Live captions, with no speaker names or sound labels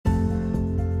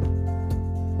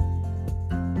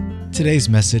Today's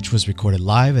message was recorded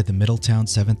live at the Middletown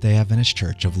Seventh-day Adventist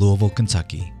Church of Louisville,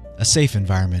 Kentucky, a safe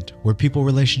environment where people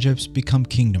relationships become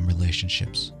kingdom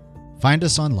relationships. Find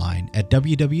us online at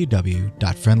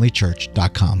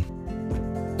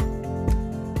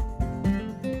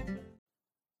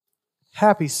www.friendlychurch.com.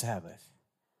 Happy Sabbath.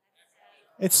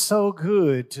 It's so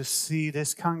good to see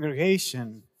this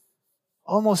congregation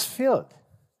almost filled.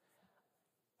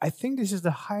 I think this is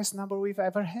the highest number we've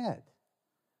ever had.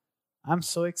 I'm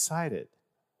so excited.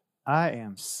 I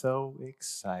am so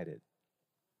excited.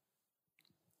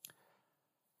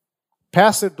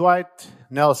 Pastor Dwight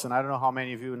Nelson, I don't know how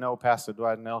many of you know Pastor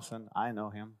Dwight Nelson. I know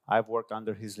him. I've worked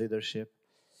under his leadership.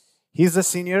 He's the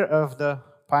senior of the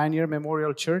Pioneer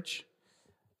Memorial Church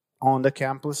on the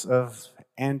campus of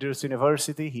Andrews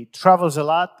University. He travels a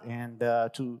lot and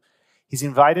he's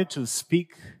invited to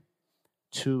speak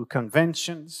to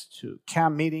conventions, to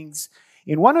camp meetings.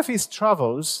 In one of his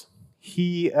travels,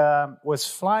 he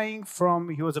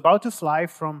was about to fly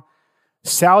from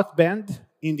South Bend,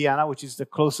 Indiana, which is the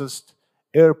closest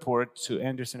airport to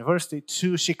Andrews University,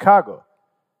 to Chicago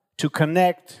to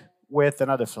connect with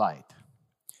another flight.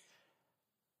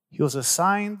 He was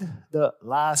assigned the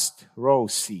last row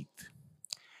seat.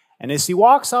 And as he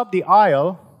walks up the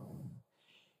aisle,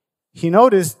 he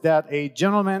noticed that a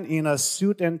gentleman in a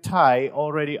suit and tie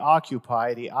already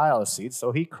occupied the aisle seat.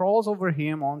 So he crawls over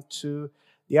him onto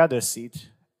the other seat,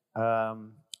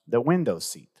 the window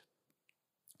seat.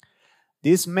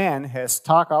 This man has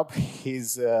stuck up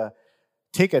his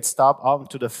ticket stub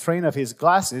onto the frame of his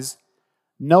glasses,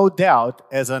 no doubt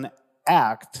as an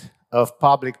act of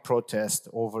public protest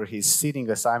over his seating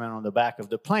assignment on the back of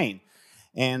the plane.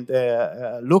 And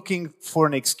looking for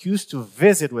an excuse to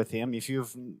visit with him. If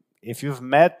you've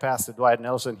met Pastor Dwight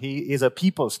Nelson, he is a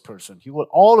people's person. He will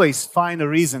always find a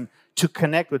reason to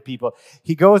connect with people.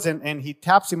 He goes and he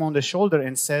taps him on the shoulder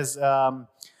and says, are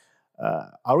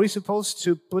we supposed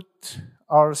to put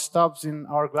our stubs in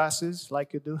our glasses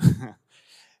like you do?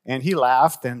 And he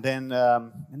laughed, and then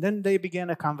they began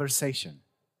a conversation.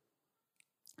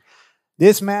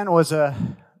 This man was a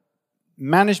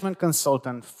management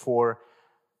consultant for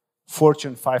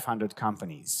Fortune 500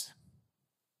 companies.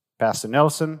 Pastor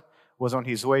Nelson was on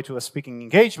his way to a speaking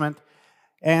engagement,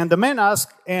 and the man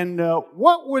asked, and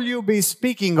what will you be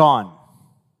speaking on?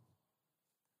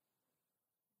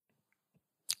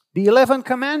 The 11th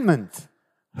commandment,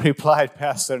 replied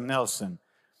Pastor Nelson.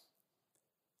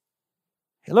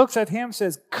 He looks at him and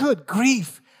says, good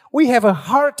grief, we have a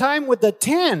hard time with the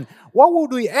 10. What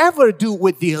would we ever do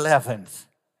with the 11th?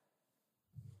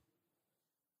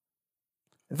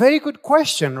 Very good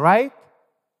question, right?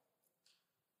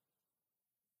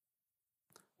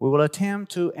 We will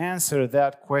attempt to answer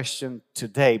that question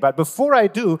today. But before I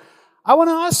do, I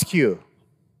want to ask you,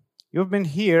 you've been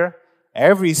here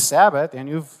every Sabbath and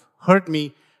you've heard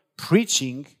me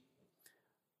preaching.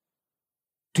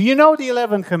 Do you know the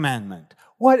 11th commandment?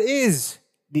 What is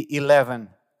the 11th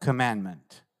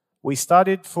commandment? We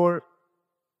studied for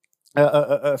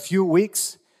a few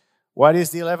weeks. What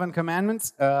is the 11th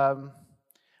commandment? I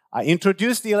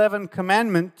introduced the 11th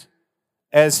commandment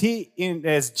as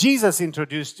Jesus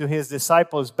introduced to his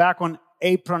disciples back on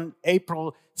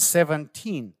April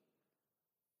 17.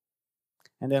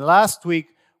 And then last week,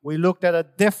 we looked at a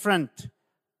different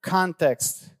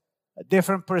context, a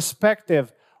different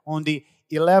perspective on the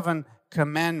 11th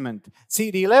commandment. See,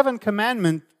 the 11th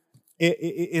commandment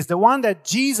is the one that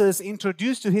Jesus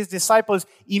introduced to his disciples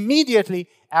immediately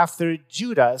after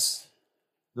Judas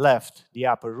left the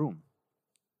upper room.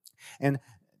 And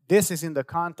this is in the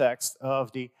context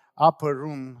of the upper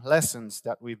room lessons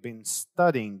that we've been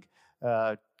studying,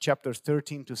 chapters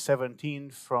 13 to 17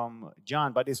 from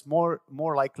John, but it's more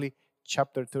likely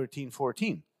chapter 13,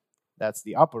 14. That's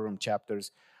the upper room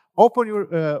chapters.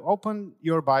 Open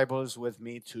your Bibles with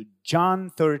me to John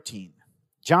 13.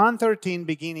 John 13,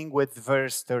 beginning with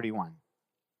verse 31.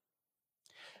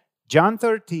 John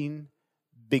 13,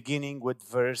 beginning with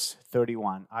verse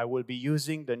 31. I will be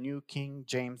using the New King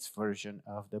James Version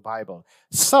of the Bible.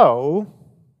 So,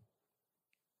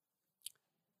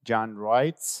 John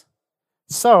writes,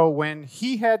 so when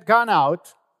he had gone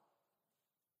out,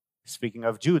 speaking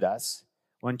of Judas,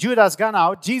 when Judas gone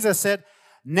out, Jesus said,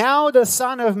 now the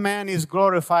Son of Man is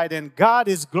glorified and God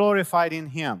is glorified in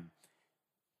him.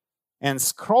 And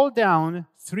scroll down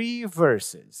 3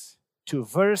 verses to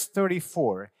verse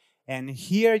 34, and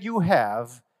here you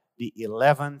have the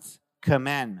 11th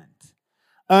commandment.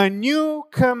 A new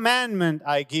commandment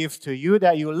I give to you,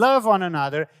 that you love one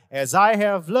another as I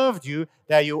have loved you,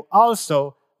 that you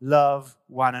also love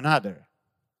one another.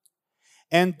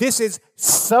 And this is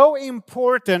so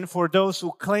important for those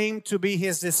who claim to be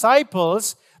his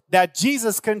disciples that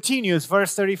Jesus continues,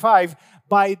 verse 35,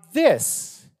 by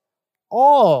this,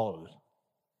 all.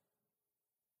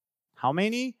 How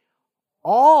many?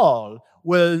 All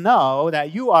will know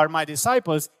that you are my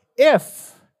disciples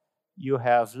if you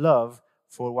have love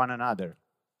for one another.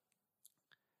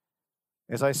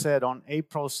 As I said, on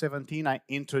April 17, I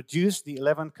introduced the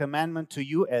 11th commandment to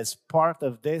you as part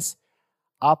of this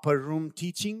upper room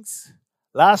teachings.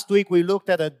 Last week, we looked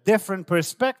at a different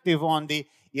perspective on the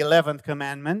 11th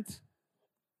commandment,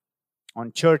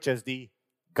 on church as the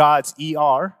God's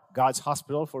ER, God's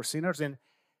hospital for sinners. And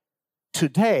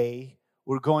today,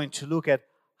 we're going to look at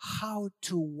how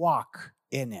to walk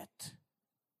in it.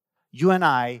 You and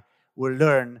I will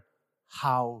learn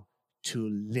how to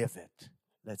live it.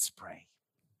 Let's pray.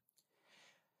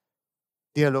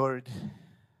 Dear Lord,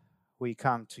 we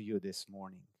come to you this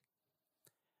morning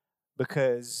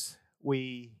because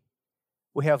we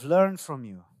have learned from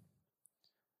you.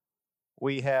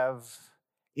 We have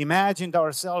imagined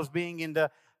ourselves being in the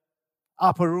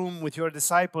upper room with your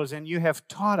disciples, and you have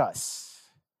taught us.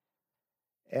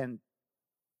 And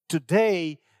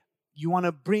today, you want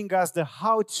to bring us the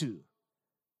how-to.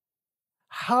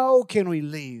 How can we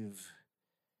live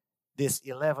this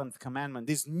 11th commandment,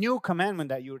 this new commandment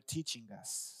that you're teaching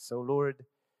us? So, Lord,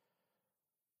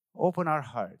 open our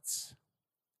hearts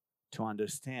to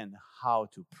understand how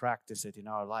to practice it in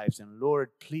our lives. And Lord,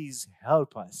 please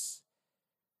help us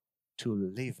to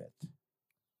live it.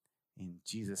 In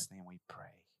Jesus' name we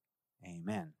pray.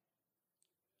 Amen.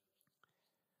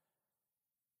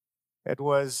 It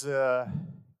was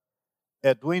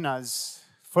Edwina's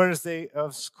first day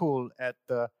of school at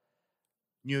the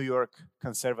New York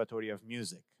Conservatory of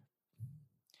Music.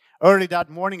 Early that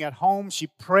morning at home, she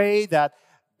prayed that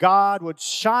God would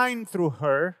shine through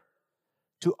her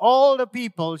to all the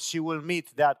people she will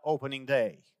meet that opening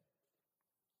day.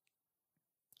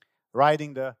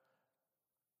 Riding the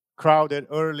crowded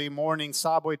early morning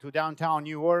subway to downtown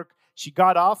New York, she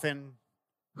got off and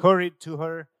hurried to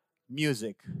her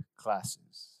music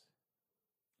classes.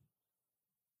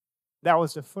 That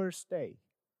was the first day.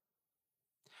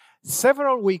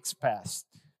 Several weeks passed,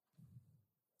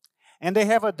 and they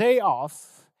have a day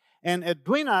off, and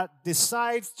Edwina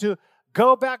decides to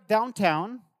go back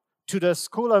downtown to the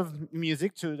School of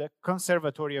Music, to the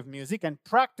Conservatory of Music, and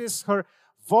practice her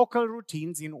vocal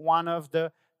routines in one of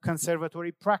the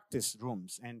conservatory practice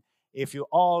rooms. And if you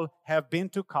all have been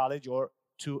to college or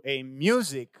to a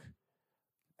music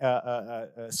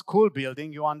school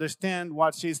building, you understand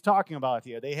what she's talking about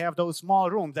here. They have those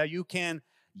small rooms that you can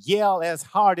yell as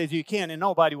hard as you can and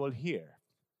nobody will hear.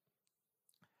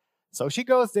 So she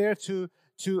goes there to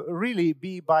really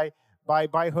be by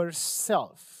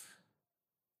herself.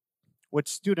 With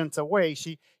students away,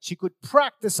 she could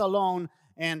practice alone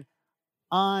and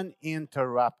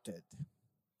uninterrupted.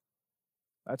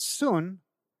 But soon,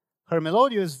 her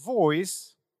melodious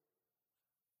voice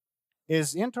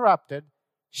is interrupted.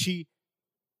 She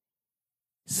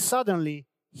suddenly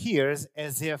hears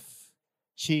as if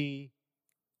she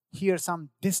hears some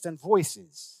distant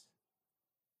voices.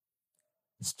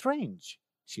 Strange,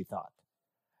 she thought.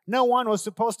 No one was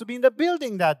supposed to be in the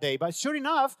building that day, but sure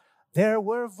enough, there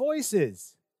were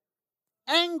voices.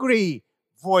 Angry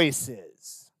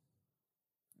voices.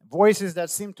 Voices that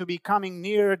seemed to be coming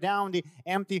nearer down the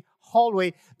empty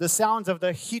hallway. The sounds of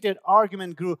the heated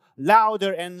argument grew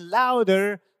louder and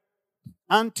louder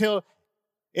until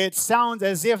it sounds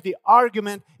as if the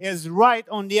argument is right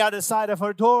on the other side of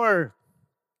her door.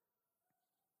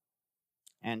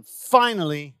 And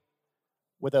finally,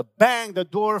 with a bang, the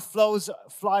door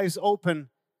flies open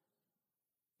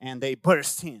and they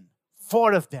burst in.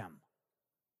 4 of them,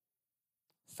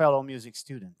 fellow music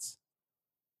students.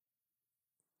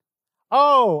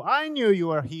 "Oh, I knew you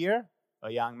were here," a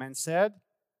young man said.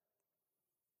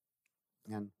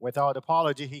 And without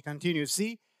apology, he continued,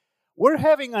 "See, we're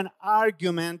having an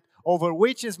argument over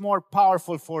which is more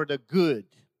powerful for the good,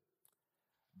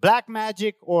 black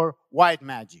magic or white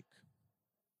magic."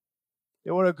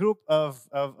 There were a group of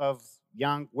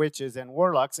young witches and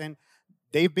warlocks, and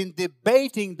they've been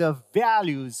debating the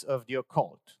values of the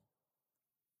occult.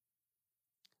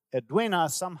 Edwina,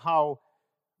 somehow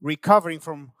recovering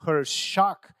from her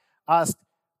shock, asked,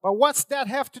 "But what's that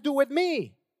have to do with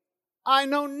me? I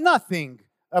know nothing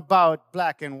about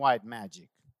black and white magic."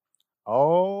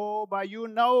 "Oh, but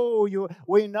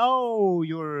we know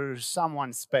you're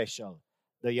someone special,"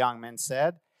 the young man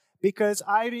said, "because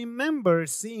I remember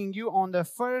seeing you on the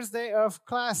first day of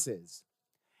classes.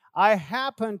 I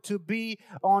happened to be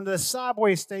on the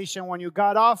subway station when you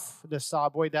got off the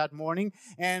subway that morning,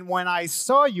 and when I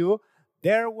saw you,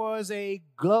 there was a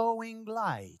glowing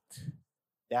light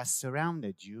that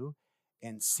surrounded you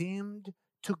and seemed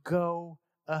to go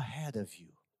ahead of you.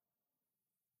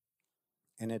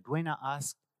 And Edwina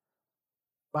asked,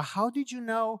 but how did you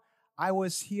know I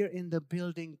was here in the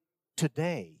building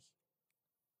today?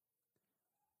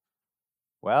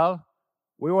 Well,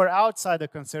 we were outside the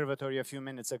conservatory a few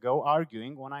minutes ago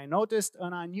arguing when I noticed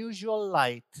an unusual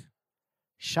light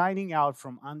shining out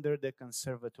from under the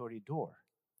conservatory door.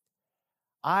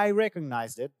 I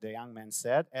recognized it, the young man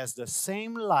said, as the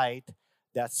same light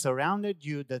that surrounded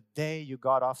you the day you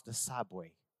got off the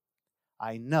subway.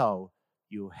 I know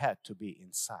you had to be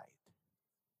inside.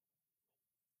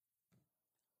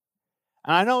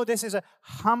 And I know this is a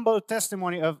humble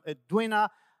testimony of Edwina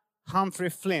Humphrey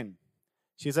Flynn.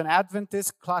 She's an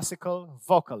Adventist classical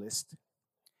vocalist.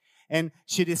 And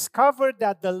she discovered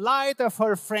that the light of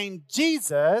her friend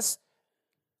Jesus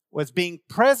was being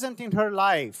present in her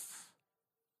life.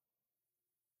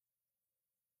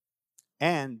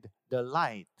 And the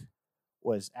light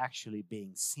was actually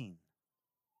being seen.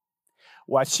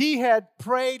 What she had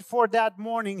prayed for that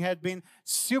morning had been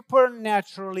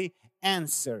supernaturally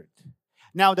answered.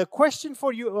 Now, the question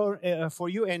for you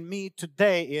and me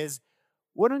today is,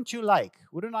 wouldn't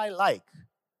I like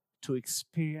to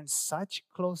experience such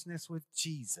closeness with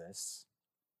Jesus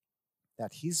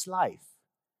that His life,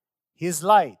 His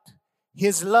light,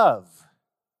 His love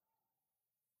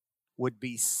would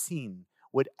be seen,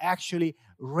 would actually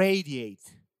radiate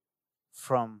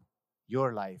from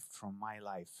your life, from my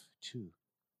life too?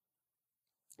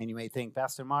 And you may think,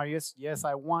 Pastor Marius, yes,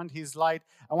 I want His light,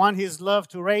 I want His love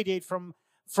to radiate from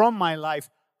my life.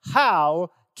 How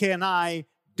can I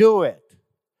do it?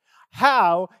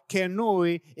 How can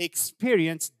we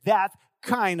experience that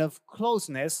kind of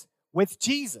closeness with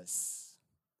Jesus?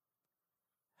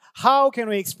 How can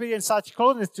we experience such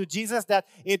closeness to Jesus that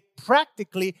it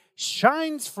practically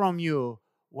shines from you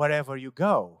wherever you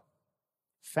go?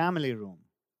 Family room,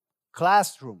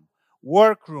 classroom,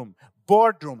 workroom,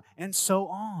 boardroom, and so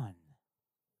on.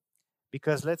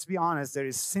 Because let's be honest, there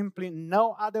is simply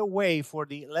no other way for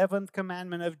the 11th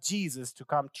commandment of Jesus to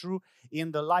come true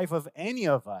in the life of any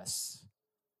of us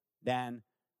than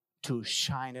to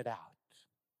shine it out.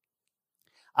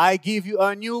 I give you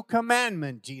a new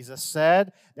commandment, Jesus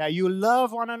said, that you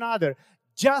love one another.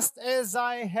 Just as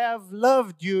I have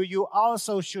loved you, you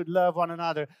also should love one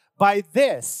another. By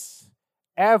this,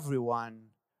 everyone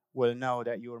will know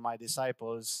that you are my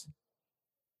disciples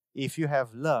if you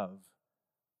have love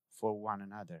for one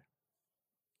another.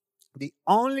 The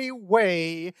only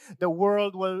way the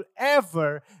world will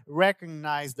ever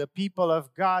recognize the people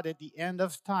of God at the end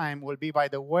of time will be by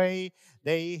the way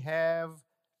they have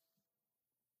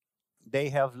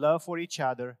love for each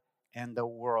other and the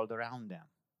world around them.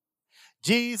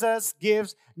 Jesus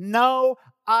gives no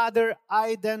other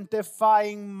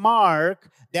identifying mark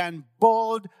than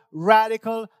bold,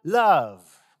 radical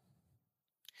love.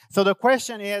 So the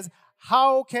question is,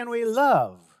 how can we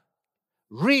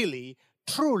really,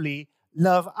 truly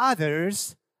love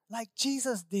others like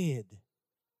Jesus did?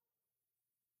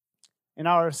 In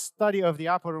our study of the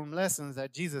upper room lessons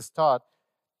that Jesus taught,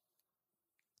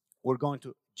 we're going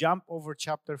to jump over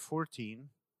chapter 14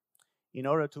 in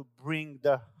order to bring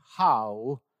the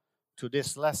how to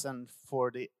this lesson for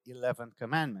the 11th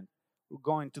commandment. We're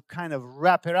going to kind of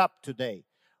wrap it up today.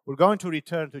 We're going to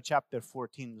return to chapter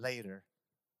 14 later.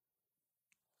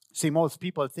 See, most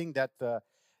people think that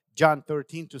John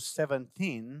 13 to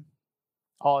 17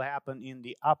 all happened in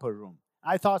the upper room.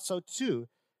 I thought so too,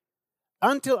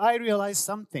 until I realized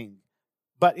something.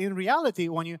 But in reality,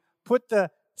 when you put the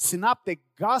synoptic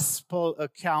gospel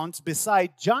accounts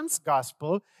beside John's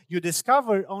gospel, you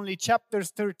discover only chapters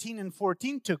 13 and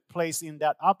 14 took place in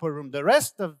that upper room. The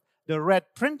rest of the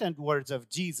red printed words of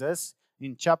Jesus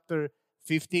in chapter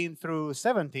 15 through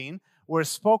 17 were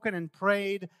spoken and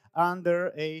prayed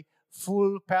under a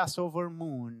full Passover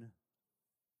moon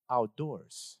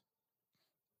outdoors.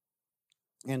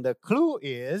 And the clue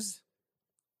is,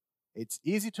 it's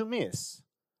easy to miss.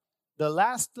 The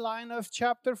last line of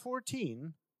chapter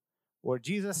 14, where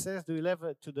Jesus says to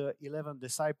the 11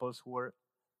 disciples who were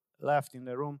left in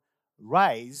the room,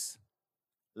 "Rise,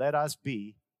 let us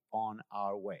be on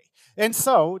our way." And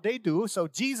so they do. So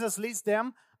Jesus leads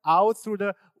them out through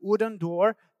the wooden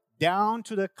door, down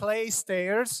to the clay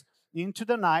stairs, into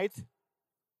the night.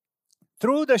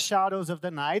 Through the shadows of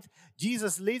the night,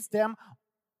 Jesus leads them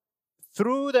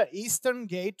through the eastern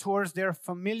gate towards their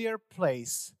familiar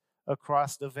place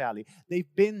across the valley.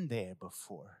 They've been there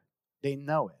before. They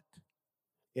know it.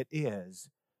 It is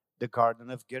the Garden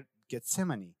of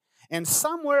Gethsemane. And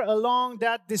somewhere along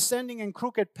that descending and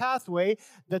crooked pathway,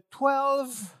 the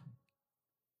 12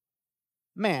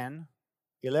 men,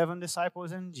 11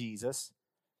 disciples and Jesus,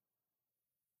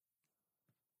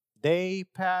 they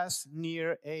pass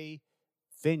near a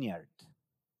vineyard.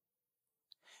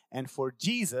 And for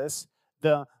Jesus,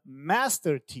 the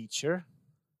master teacher,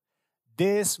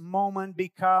 this moment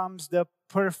becomes the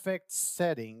perfect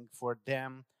setting for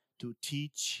them to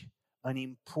teach an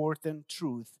important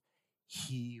truth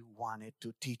he wanted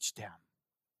to teach them.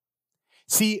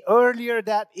 See, earlier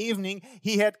that evening,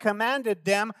 he had commanded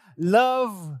them,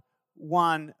 love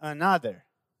one another.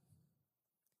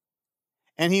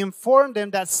 And he informed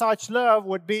them that such love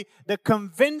would be the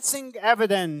convincing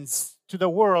evidence to the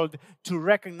world to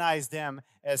recognize them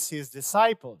as his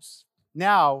disciples.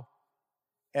 Now,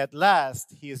 at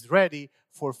last, he is ready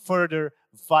for further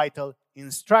vital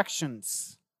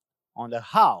instructions on the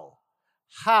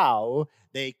how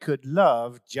they could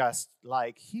love just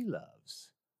like he loves.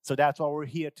 So that's why we're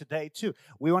here today too.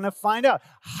 We want to find out,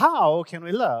 how can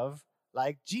we love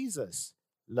like Jesus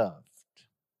loved?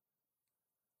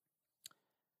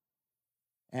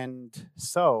 And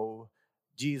so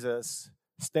Jesus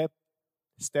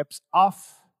steps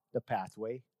off the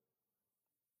pathway.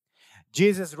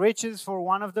 Jesus reaches for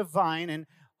one of the vine, and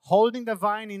holding the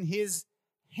vine in his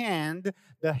hand,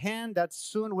 the hand that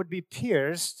soon would be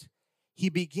pierced, he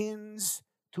begins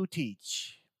to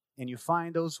teach. And you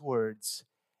find those words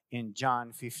in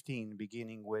John 15,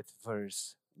 beginning with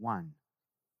verse 1.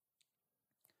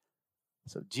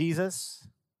 So Jesus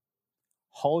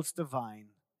holds the vine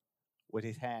with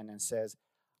his hand and says,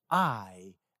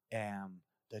 I am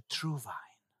the true vine,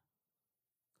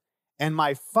 and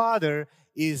my Father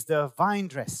is the vine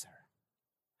dresser.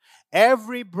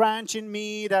 Every branch in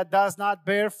me that does not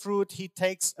bear fruit, he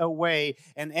takes away.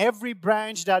 And every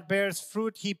branch that bears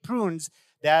fruit, he prunes,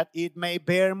 that it may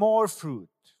bear more fruit.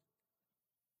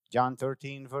 John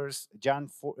 15, verse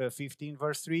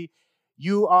 3.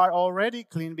 You are already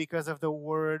clean because of the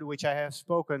word which I have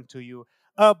spoken to you.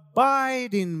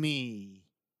 Abide in me,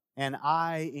 and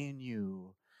I in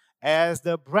you. As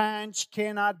the branch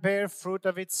cannot bear fruit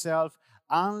of itself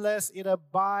unless it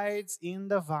abides in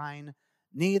the vine,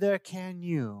 neither can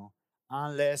you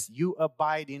unless you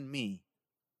abide in me.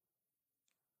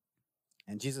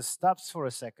 And Jesus stops for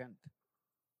a second.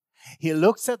 He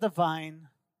looks at the vine.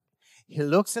 He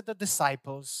looks at the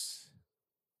disciples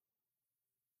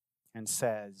and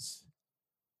says,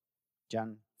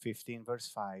 John 15, verse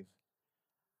 5,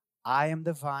 I am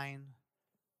the vine,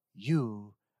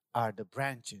 you are the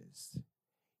branches.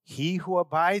 He who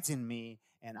abides in me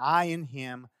and I in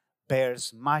him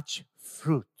bears much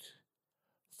fruit.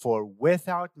 For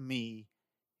without me,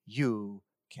 you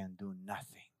can do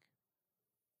nothing.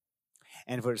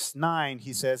 And verse 9,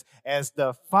 he says, as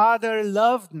the Father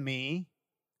loved me,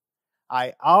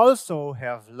 I also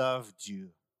have loved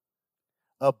you.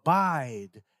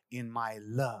 Abide in my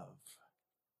love.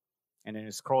 And then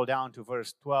you scroll down to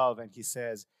verse 12, and he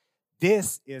says,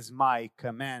 this is my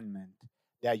commandment,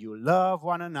 that you love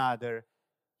one another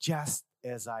just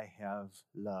as I have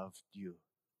loved you.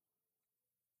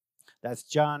 That's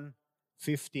John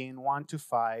 15,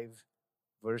 1-5,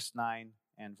 verse 9,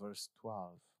 and verse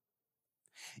 12.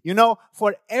 You know,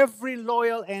 for every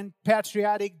loyal and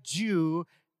patriotic Jew,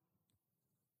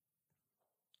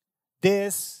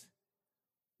 this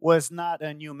was not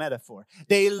a new metaphor.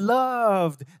 They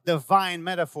loved the vine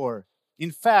metaphor.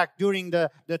 In fact, during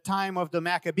the time of the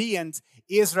Maccabees,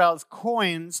 Israel's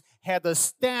coins had the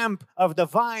stamp of the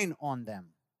vine on them.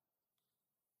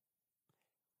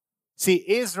 See,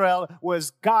 Israel was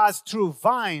God's true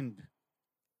vine.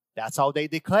 That's how they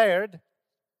declared.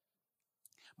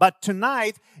 But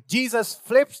tonight, Jesus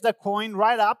flips the coin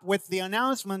right up with the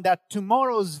announcement that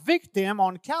tomorrow's victim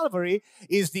on Calvary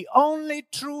is the only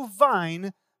true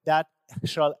vine that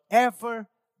shall ever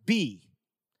be.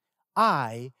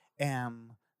 I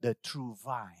am the true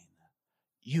vine.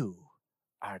 You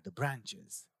are the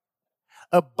branches.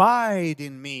 Abide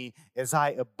in me as I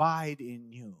abide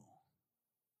in you.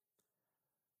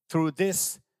 Through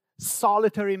this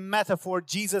solitary metaphor,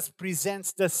 Jesus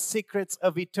presents the secrets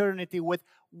of eternity with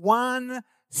one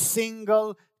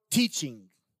single teaching.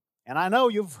 And I know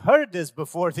you've heard this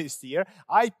before this year.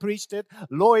 I preached it,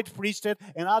 Lloyd preached it,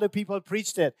 and other people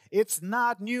preached it. It's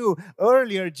not new.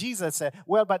 Earlier, Jesus said,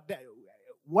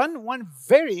 one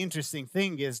very interesting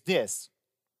thing is this.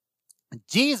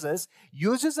 Jesus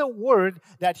uses a word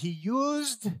that he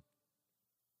used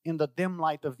in the dim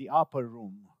light of the upper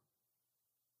room.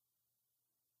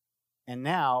 And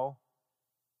now,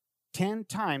 10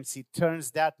 times he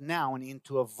turns that noun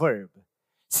into a verb.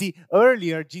 See,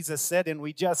 earlier Jesus said, and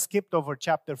we just skipped over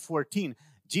chapter 14.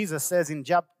 Jesus says in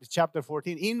chapter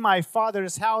 14, in my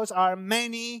Father's house are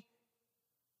many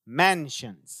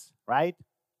mansions, right?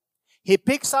 He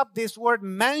picks up this word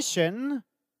mansion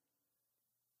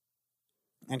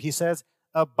and he says,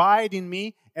 abide in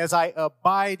me as I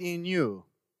abide in you.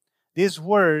 These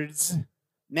words,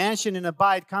 mansion and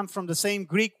abide, come from the same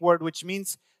Greek word which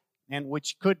means, and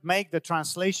which could make the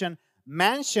translation,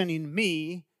 mansion in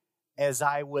me as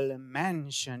I will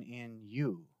mansion in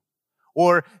you.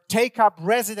 Or take up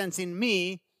residence in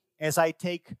me as I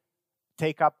take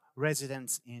up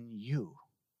residence in you.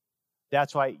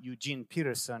 That's why Eugene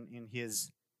Peterson, in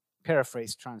his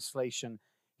paraphrase translation,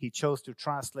 he chose to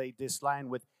translate this line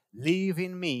with, live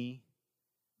in me,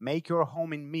 make your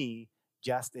home in me,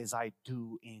 just as I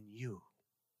do in you.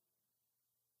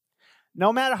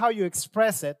 No matter how you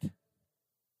express it,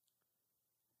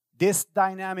 this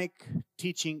dynamic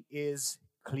teaching is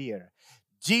clear.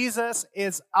 Jesus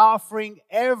is offering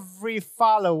every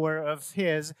follower of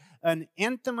his an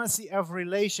intimacy of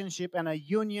relationship and a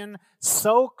union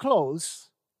so close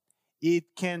it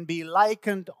can be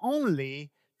likened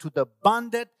only to the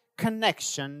bonded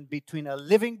connection between a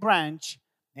living branch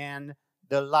and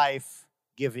the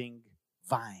life-giving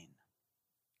vine.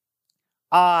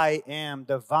 I am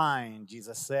the vine,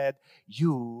 Jesus said.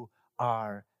 You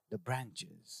are the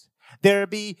branches. There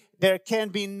can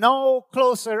be no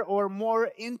closer or more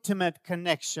intimate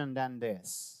connection than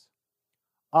this.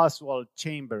 Oswald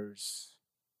Chambers,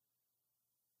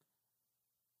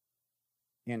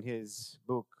 in his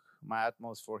book, My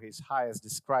Utmost for His Highest,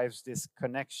 describes this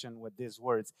connection with these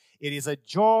words. It is a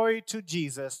joy to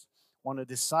Jesus when a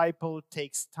disciple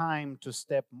takes time to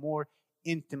step more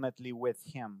intimately with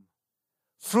him.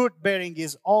 Fruit bearing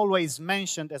is always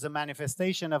mentioned as a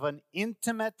manifestation of an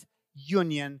intimate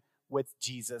union with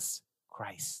Jesus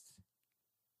Christ.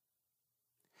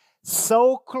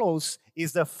 So close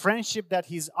is the friendship that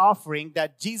he's offering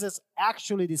that Jesus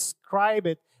actually described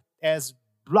it as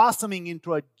blossoming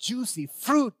into a juicy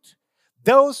fruit.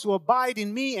 Those who abide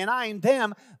in me and I in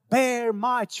them bear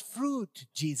much fruit,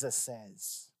 Jesus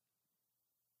says.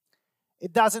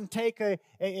 It doesn't take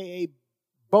a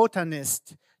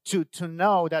botanist to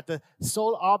know that the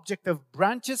sole object of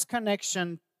branches'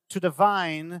 connection to the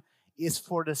vine is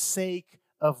for the sake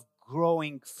of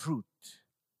growing fruit.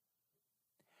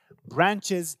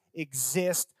 Branches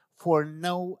exist for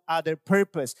no other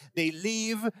purpose. They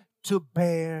live to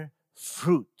bear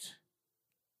fruit.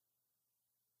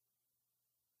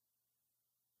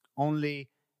 Only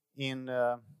in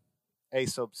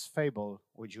Aesop's fable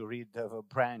would you read of a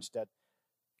branch that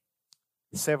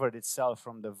severed itself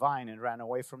from the vine and ran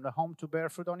away from the home to bear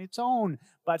fruit on its own.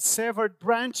 But severed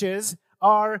branches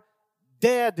are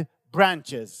dead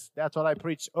branches. That's what I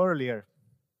preached earlier.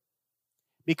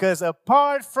 Because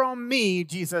apart from me,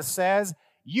 Jesus says,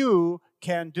 you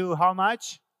can do how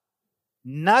much?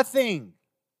 Nothing.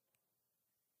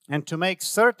 And to make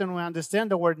certain we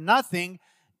understand the word nothing,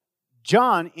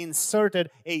 John inserted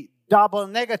a double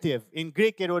negative. In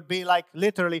Greek, it would be like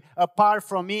literally, apart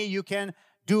from me, you can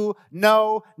do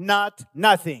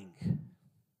nothing.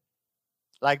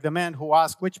 Like the man who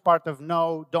asked, which part of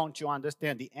no don't you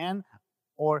understand, the N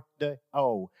or the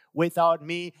O? Without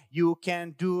me, you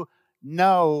can do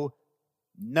no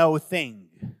thing,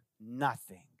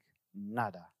 nothing,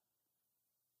 nada.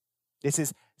 This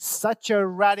is such a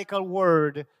radical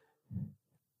word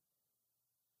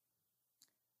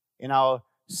in our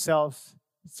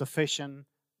self-sufficient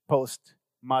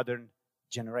postmodern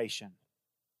generation.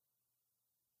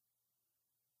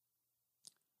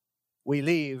 We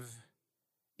live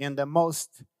in the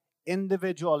most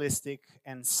individualistic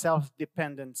and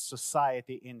self-dependent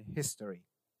society in history.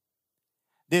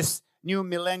 This new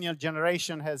millennial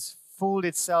generation has fooled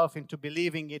itself into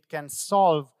believing it can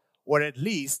solve, or at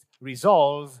least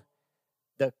resolve,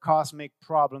 the cosmic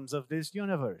problems of this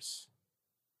universe.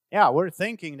 Yeah, we're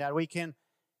thinking that we can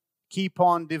keep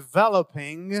on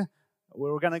developing.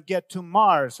 We're going to get to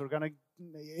Mars. We're going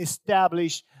to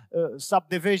establish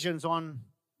subdivisions on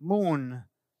moon.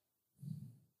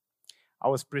 I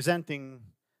was presenting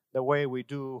the way we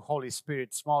do Holy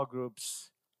Spirit small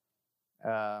groups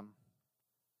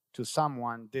to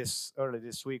someone early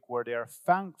this week, where they are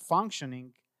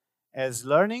functioning as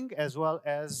learning as well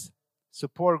as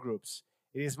support groups.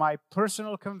 It is my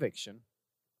personal conviction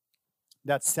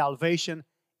that salvation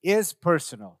is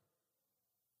personal.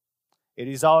 It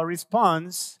is our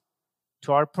response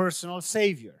to our personal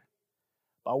Savior.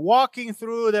 But walking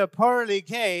through the pearly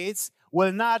gates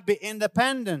will not be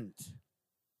independent.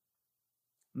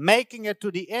 Making it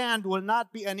to the end will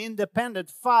not be an independent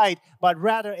fight, but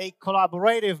rather a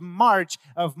collaborative march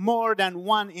of more than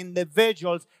one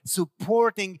individual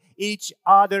supporting each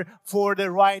other for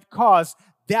the right cause.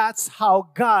 That's how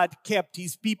God kept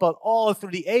His people all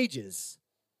through the ages.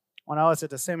 When I was at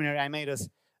the seminary, I made a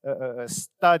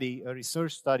study, a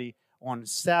research study on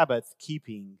Sabbath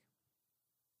keeping.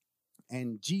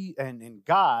 And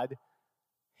God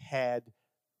had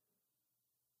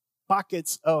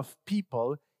buckets of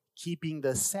people keeping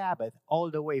the Sabbath all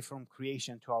the way from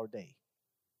creation to our day.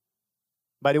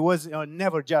 But it was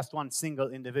never just one single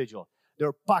individual. There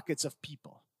are buckets of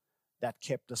people that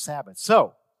kept the Sabbath.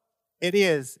 So, it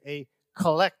is a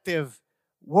collective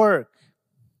work.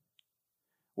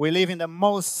 We live in the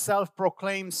most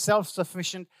self-proclaimed,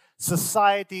 self-sufficient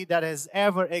society that has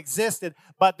ever existed.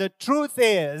 But the truth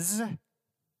is,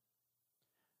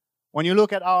 when you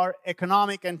look at our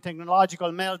economic and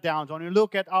technological meltdowns, when you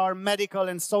look at our medical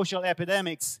and social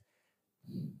epidemics,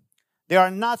 they are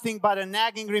nothing but a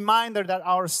nagging reminder that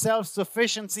our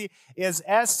self-sufficiency is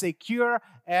as secure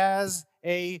as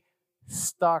a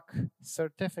stock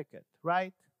certificate,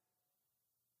 right?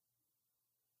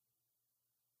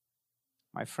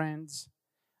 My friends,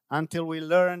 until we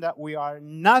learn that we are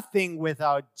nothing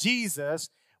without Jesus,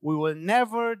 we will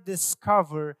never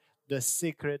discover the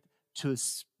secret to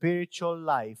spiritual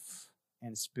life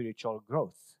and spiritual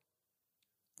growth.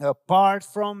 Apart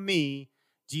from me,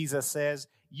 Jesus says,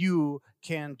 you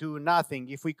can do nothing.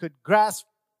 If we could grasp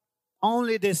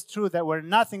only this truth that we're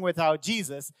nothing without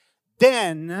Jesus,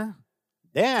 then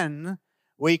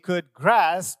we could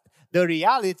grasp the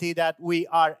reality that we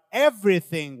are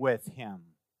everything with Him.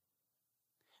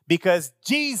 Because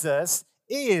Jesus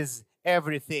is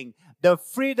everything. The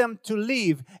freedom to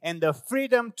live and the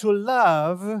freedom to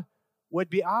love would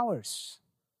be ours.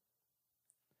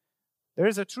 There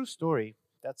is a true story.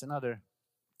 That's another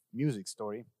music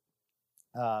story.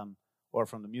 Or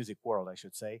from the music world, I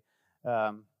should say.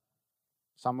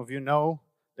 Some of you know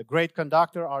the great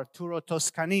conductor Arturo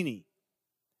Toscanini.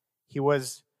 He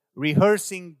was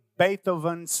rehearsing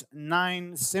Beethoven's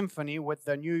Ninth Symphony with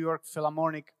the New York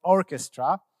Philharmonic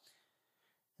Orchestra.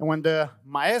 And when the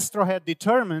maestro had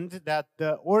determined that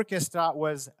the orchestra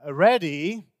was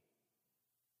ready,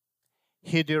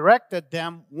 he directed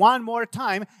them one more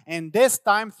time, and this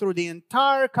time through the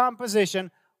entire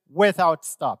composition without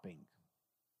stopping.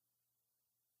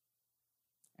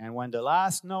 And when the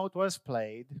last note was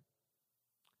played,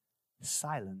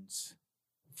 silence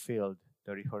filled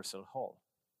the rehearsal hall.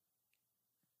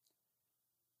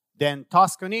 Then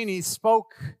Toscanini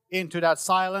spoke into that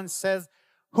silence, says,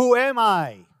 "Who am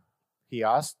I?" he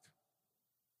asked.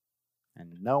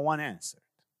 And no one answered.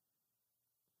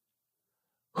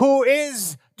 "Who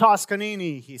is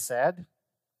Toscanini?" he said.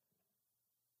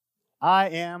 "I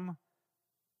am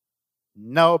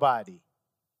nobody."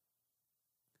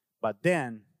 But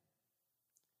then,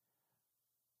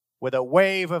 with a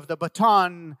wave of the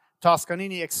baton,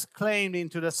 Toscanini exclaimed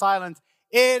into the silence,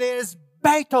 "It is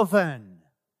Beethoven.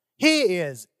 He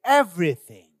is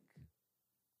everything."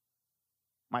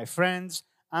 My friends,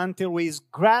 until we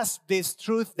grasp this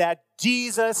truth that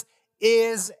Jesus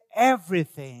is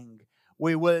everything,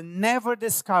 we will never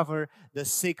discover the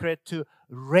secret to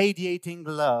radiating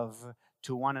love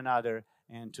to one another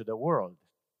and to the world.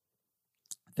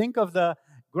 Think of the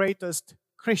greatest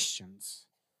Christians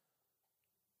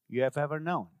you have ever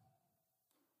known.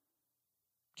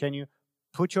 Can you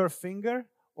put your finger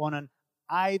on an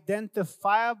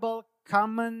identifiable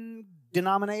common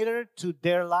denominator to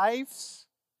their lives?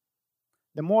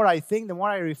 The more I think, the more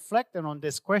I reflected on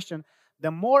this question,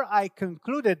 the more I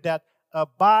concluded that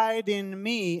abide in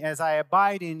me as I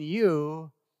abide in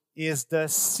you is the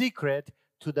secret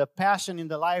to the passion in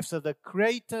the lives of the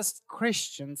greatest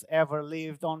Christians ever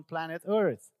lived on planet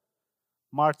Earth.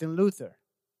 Martin Luther,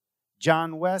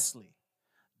 John Wesley,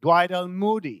 Dwight L.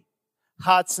 Moody,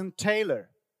 Hudson Taylor,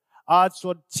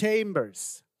 Oswald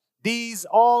Chambers. These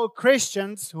all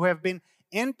Christians who have been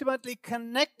intimately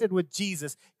connected with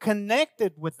Jesus,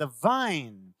 connected with the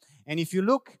vine. And if you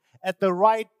look at the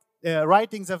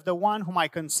writings of the one whom I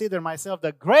consider myself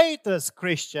the greatest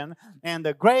Christian and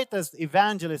the greatest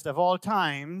evangelist of all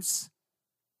times,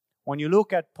 when you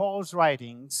look at Paul's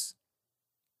writings,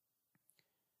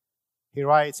 he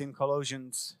writes in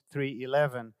Colossians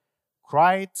 3:11,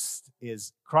 Christ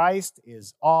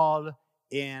is all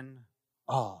in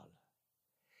all.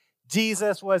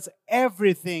 Jesus was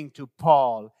everything to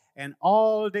Paul and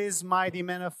all these mighty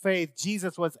men of faith.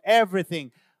 Jesus was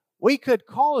everything. We could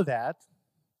call that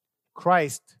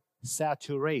Christ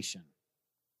saturation.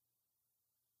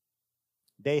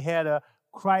 They had a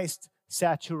Christ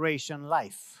saturation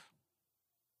life.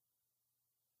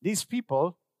 These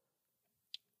people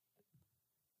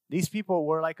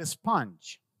were like a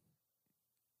sponge.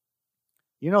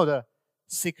 You know the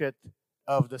secret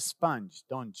of the sponge,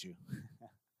 don't you?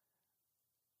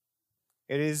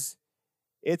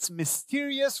 It's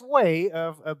mysterious way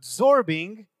of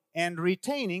absorbing and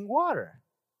retaining water.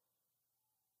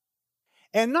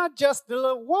 And not just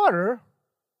the water,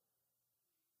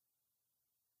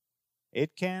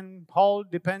 it can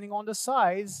hold, depending on the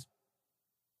size,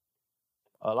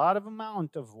 a lot of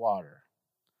amount of water.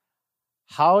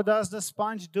 How does the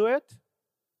sponge do it?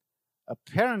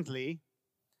 Apparently,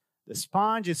 the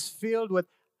sponge is filled with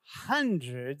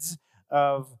hundreds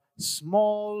of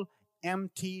small,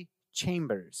 empty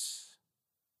chambers.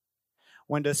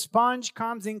 When the sponge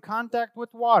comes in contact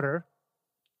with water,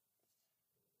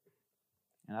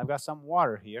 and I've got some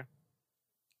water here.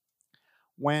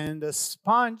 When the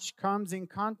sponge comes in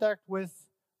contact with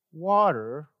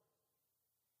water,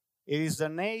 it is the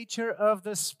nature of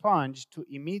the sponge to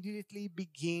immediately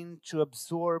begin to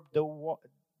absorb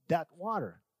that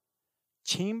water,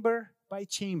 chamber by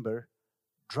chamber,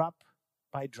 drop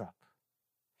by drop.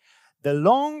 The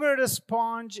longer the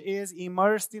sponge is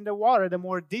immersed in the water, the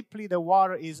more deeply the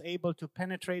water is able to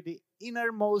penetrate the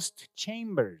innermost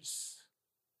chambers,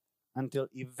 until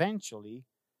eventually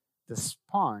the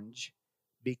sponge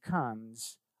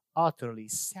becomes utterly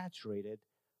saturated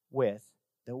with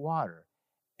the water.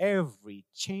 Every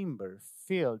chamber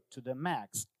filled to the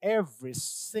max, every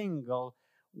single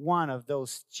one of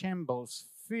those chambers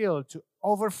filled to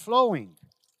overflowing.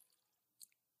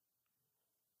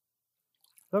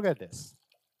 Look at this.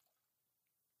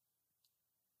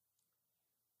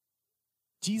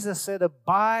 Jesus said,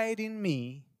 "Abide in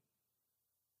me,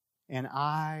 and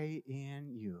I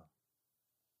in you."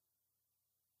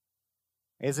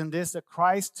 Isn't this the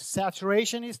Christ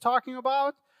saturation he's talking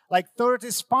about? Like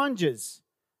 30 sponges.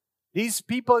 These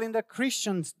people in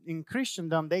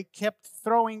Christendom, they kept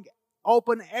throwing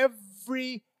open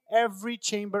every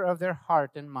chamber of their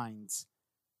heart and minds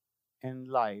and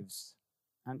lives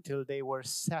until they were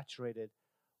saturated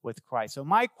with Christ. So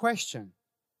my question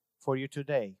for you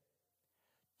today,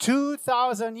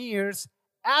 2,000 years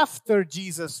after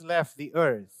Jesus left the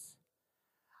earth,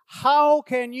 how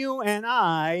can you and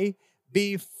I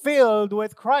be filled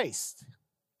with Christ?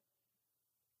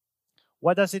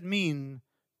 What does it mean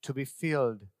to be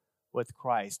filled with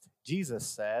Christ? Jesus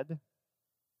said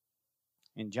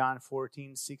in John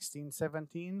 14, 16,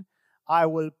 17, "I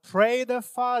will pray the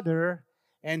Father,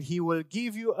 and He will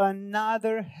give you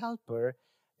another helper,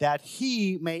 that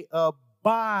He may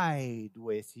abide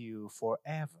with you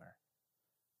forever."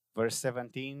 Verse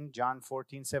 17, John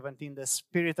 14, 17, "The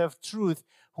Spirit of truth,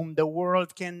 whom the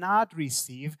world cannot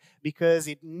receive, because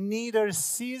it neither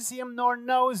sees Him nor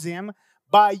knows Him,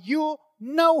 but you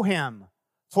know Him,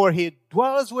 for He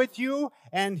dwells with you,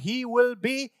 and He will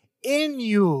be in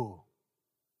you."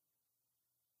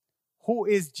 Who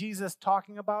is Jesus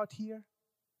talking about here?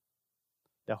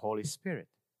 The Holy Spirit.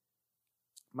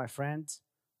 My friends,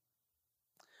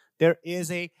 there is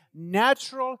a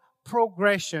natural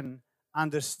progression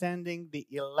understanding the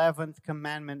 11th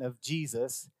commandment of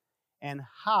Jesus and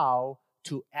how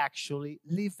to actually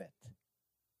live it.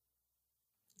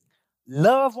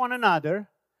 Love one another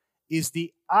is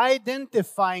the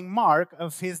identifying mark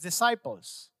of His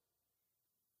disciples.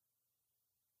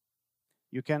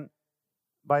 You can,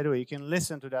 by the way, you can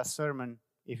listen to that sermon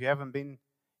if you haven't been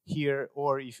here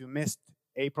or if you missed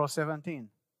April 17.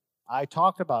 I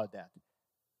talked about that.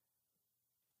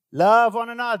 Love one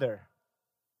another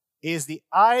is the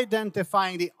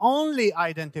only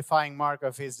identifying mark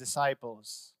of His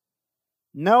disciples.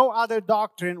 No other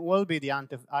doctrine will be the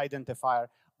identifier.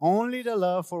 Only the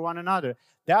love for one another.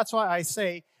 That's why I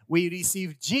say we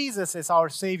receive Jesus as our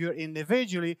Savior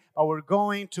individually, but we're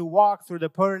going to walk through the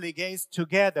pearly gates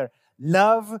together.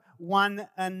 Love one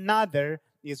another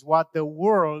is what the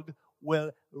world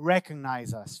will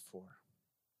recognize us for.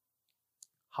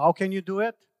 How can you do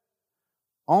it?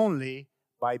 Only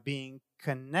by being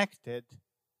connected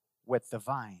with the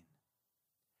vine.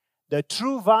 The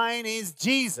true vine is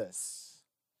Jesus.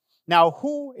 Now,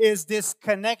 who is this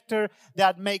connector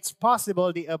that makes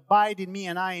possible the abide in me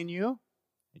and I in you?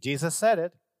 Jesus said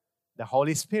it, the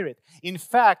Holy Spirit. In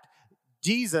fact,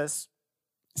 Jesus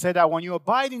said that when you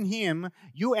abide in Him,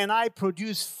 you and I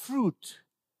produce fruit.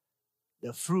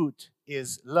 The fruit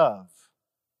is love.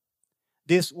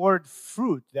 This word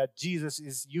fruit that Jesus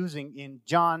is using in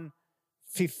John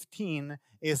 15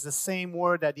 is the same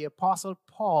word that the Apostle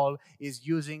Paul is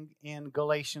using in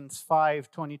Galatians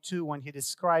 5:22 when he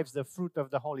describes the fruit of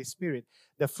the Holy Spirit.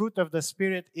 The fruit of the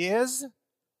Spirit is,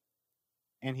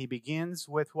 and he begins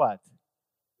with what?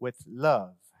 With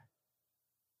love.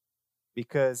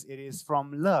 because it is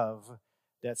from love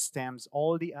that stems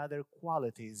all the other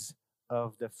qualities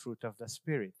of the fruit of the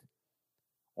Spirit.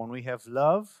 When we have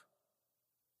love,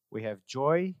 we have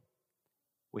joy,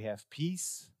 we have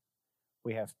peace,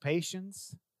 we have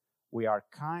patience, we are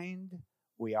kind,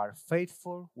 we are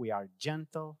faithful, we are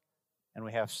gentle, and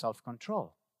we have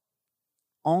self-control.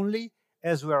 Only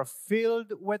as we are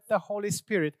filled with the Holy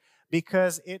Spirit,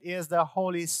 because it is the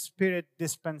Holy Spirit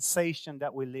dispensation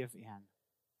that we live in.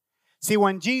 See,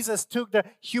 when Jesus took the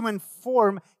human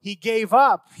form, he gave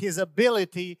up his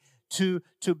ability to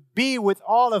be with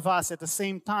all of us at the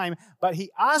same time. But he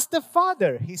asked the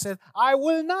Father, he said, I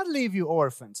will not leave you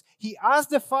orphans. He asked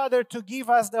the Father to give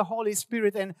us the Holy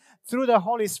Spirit, and through the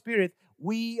Holy Spirit,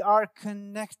 we are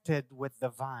connected with the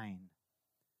vine.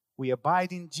 We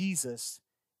abide in Jesus,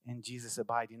 and Jesus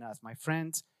abides in us. My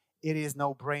friends, it is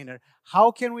no brainer.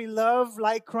 How can we love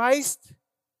like Christ?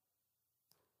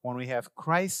 When we have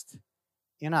Christ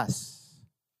in us.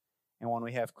 And when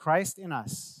we have Christ in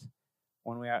us,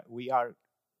 when we are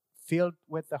filled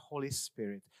with the Holy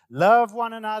Spirit. Love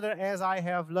one another as I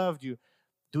have loved you.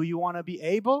 Do you want to be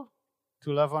able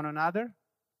to love one another?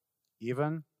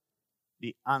 Even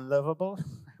the unlovable,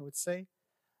 I would say.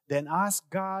 Then ask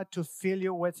God to fill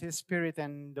you with His Spirit,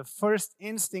 and the first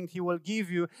instinct He will give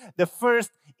you, the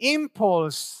first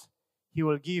impulse He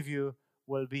will give you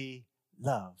will be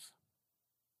love.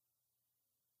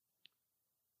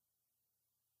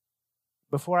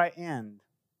 Before I end,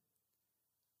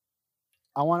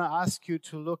 I want to ask you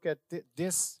to look at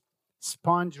this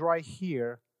sponge right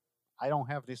here. I don't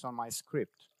have this on my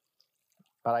script,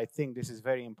 but I think this is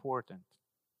very important.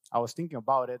 I was thinking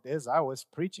about it as I was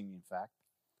preaching, in fact.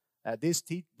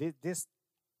 This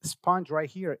sponge right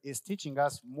here is teaching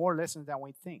us more lessons than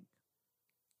we think.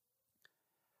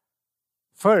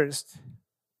 First,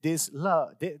 this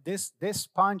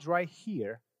sponge right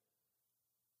here,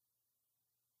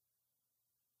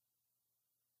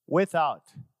 without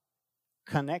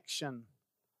connection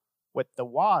with the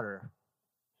water,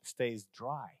 stays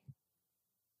dry.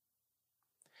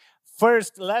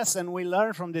 First lesson we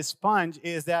learn from this sponge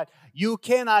is that you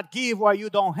cannot give what you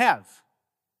don't have.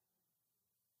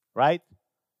 Right?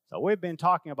 So we've been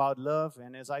talking about love,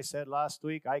 and as I said last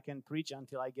week, I can preach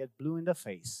until I get blue in the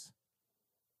face.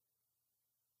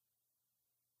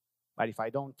 But if I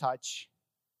don't touch,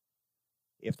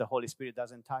 if the Holy Spirit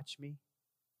doesn't touch me,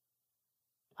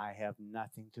 I have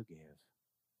nothing to give.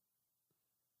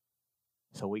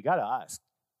 So we got to ask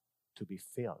to be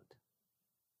filled.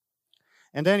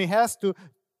 And then it has to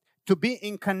be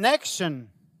in connection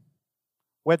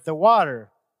with the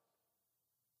water.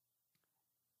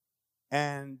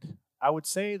 And I would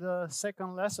say the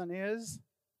second lesson is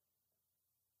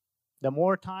the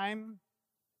more time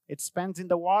it spends in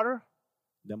the water,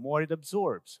 the more it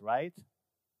absorbs, right?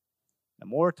 The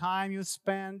more time you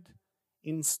spend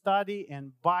in study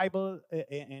and Bible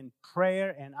and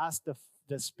prayer and ask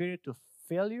the Spirit to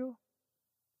fill you,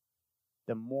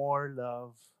 the more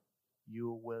love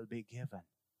you will be given.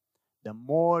 The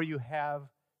more you have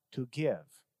to give.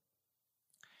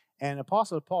 And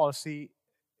Apostle Paul,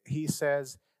 he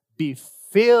says, be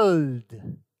filled.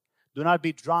 Do not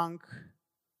be drunk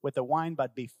with the wine,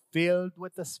 but be filled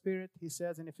with the Spirit, he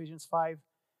says in Ephesians 5.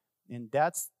 And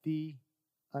that's the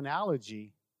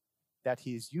analogy that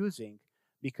he's using,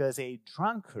 because a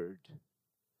drunkard,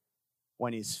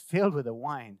 when he's filled with the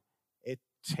wine, it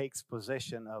takes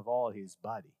possession of all his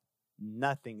body.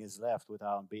 Nothing is left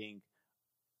without being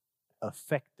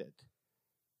affected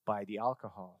by the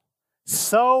alcohol.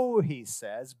 So, he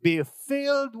says, be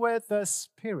filled with the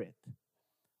Spirit.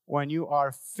 When you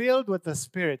are filled with the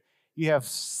Spirit, you have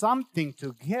something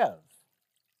to give.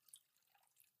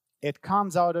 It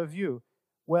comes out of you.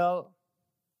 Well,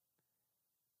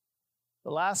 the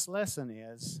last lesson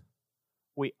is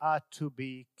we ought to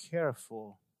be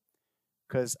careful,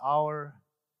 because our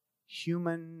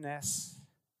humanness,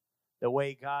 the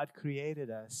way God created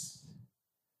us,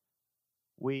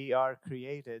 we are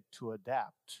created to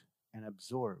adapt and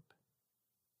absorb.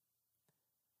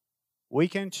 We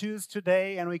can choose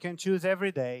today, and we can choose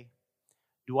every day.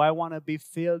 Do I want to be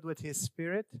filled with His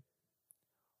Spirit,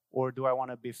 or do I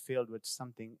want to be filled with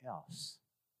something else?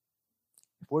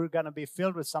 If we're going to be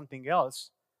filled with something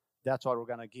else, that's what we're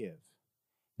going to give.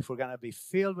 If we're going to be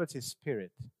filled with His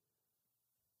Spirit,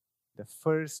 the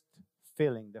first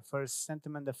feeling, the first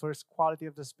sentiment, the first quality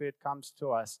of the Spirit comes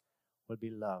to us will be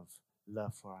love.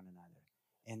 Love for one another.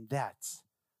 And that's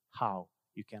how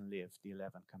you can live the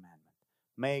 11th commandment.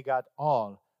 May God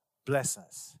all bless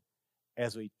us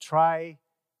as we try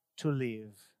to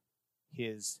live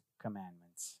His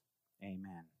commandments.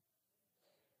 Amen.